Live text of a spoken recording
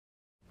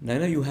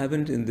Naina, you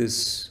haven't in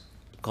this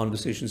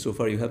conversation so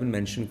far, you haven't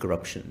mentioned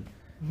corruption.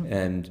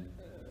 And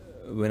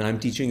when I'm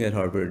teaching at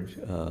Harvard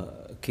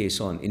a case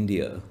on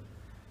India,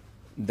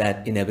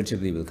 that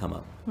inevitably will come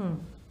up.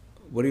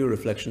 What are your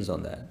reflections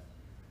on that?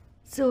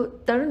 So,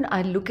 Tarun,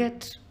 I look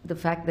at the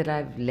fact that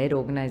I've led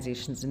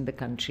organizations in the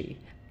country,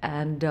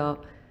 and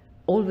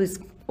always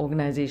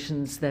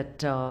organizations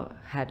that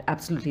had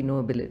absolutely no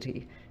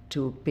ability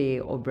to pay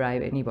or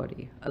bribe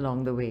anybody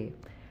along the way.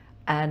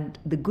 And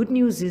the good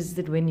news is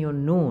that when you're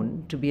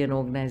known to be an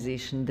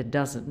organization that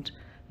doesn't,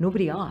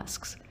 nobody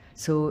asks.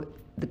 So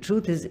the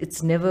truth is,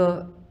 it's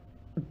never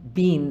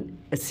been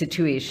a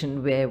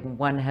situation where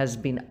one has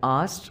been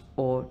asked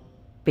or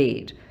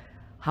paid.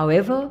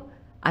 However,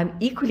 I'm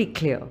equally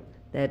clear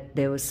that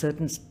there were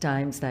certain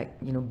times, like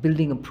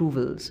building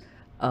approvals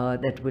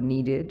that were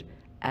needed,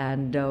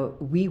 and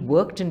we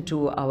worked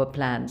into our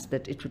plans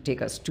that it would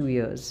take us 2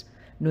 years,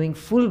 knowing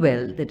full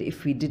well that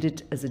if we did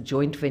it as a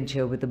joint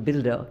venture with a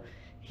builder,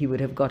 he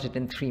would have got it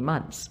in 3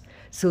 months.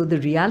 So the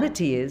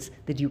reality is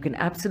that you can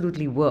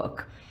absolutely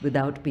work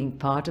without being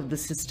part of the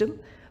system,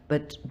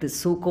 but the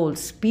so-called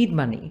speed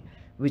money,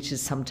 which is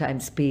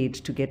sometimes paid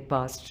to get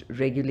past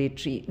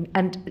regulatory,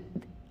 and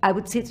I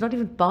would say it's not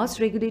even past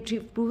regulatory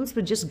approvals,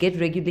 but just get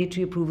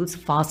regulatory approvals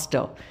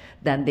faster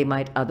than they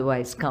might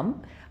otherwise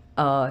come,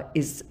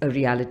 is a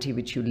reality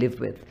which you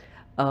live with.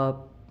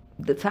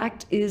 The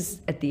fact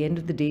is, at the end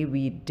of the day,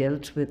 we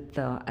dealt with,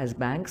 as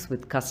banks,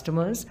 with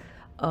customers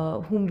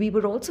whom we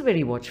were also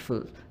very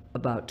watchful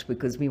about,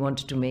 because we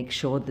wanted to make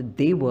sure that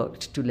they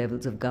worked to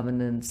levels of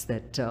governance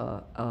that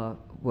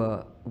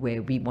were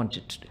where we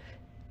wanted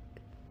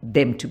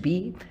them to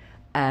be.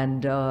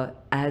 And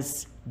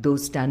as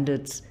those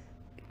standards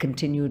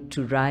continued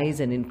to rise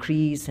and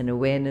increase, and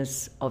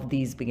awareness of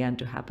these began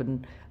to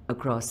happen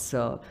across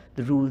the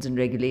rules and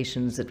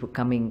regulations that were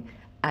coming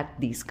at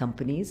these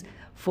companies,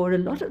 for a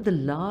lot of the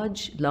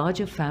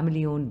larger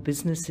family-owned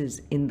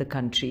businesses in the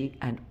country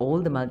and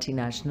all the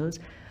multinationals,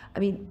 I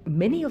mean,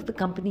 many of the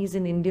companies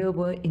in India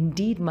were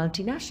indeed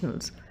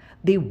multinationals.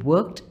 They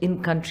worked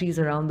in countries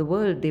around the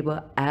world. They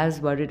were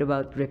as worried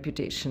about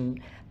reputation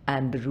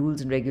and the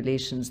rules and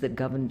regulations that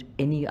governed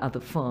any other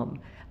firm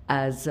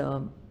as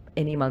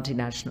any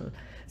multinational.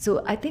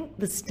 So I think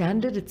the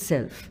standard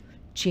itself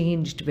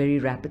changed very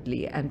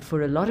rapidly, and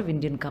for a lot of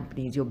Indian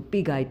companies, your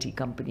big IT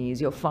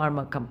companies, your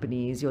pharma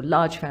companies, your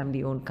large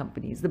family-owned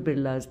companies, the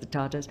Birlas, the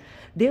Tatas,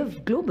 they're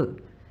global,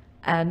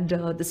 and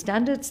the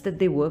standards that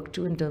they work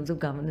to in terms of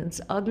governance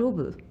are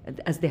global,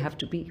 as they have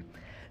to be.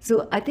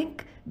 So I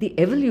think the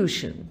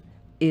evolution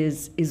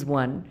is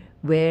one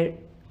where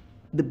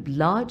the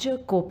larger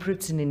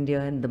corporates in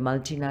India and the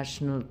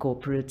multinational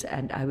corporates,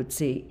 and I would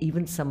say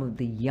even some of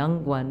the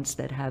young ones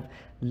that have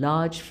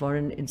large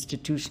foreign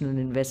institutional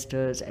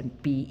investors and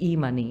PE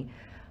money,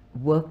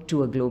 work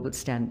to a global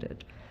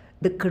standard.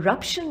 The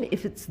corruption,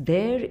 if it's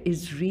there,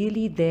 is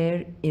really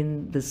there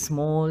in the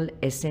small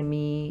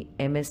SME,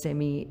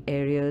 MSME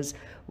areas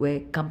where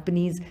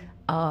companies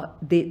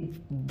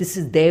this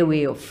is their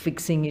way of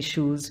fixing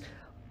issues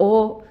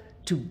or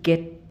to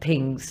get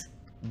things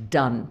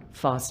done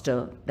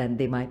faster than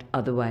they might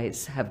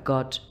otherwise have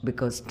got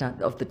because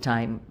of the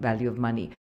time value of money.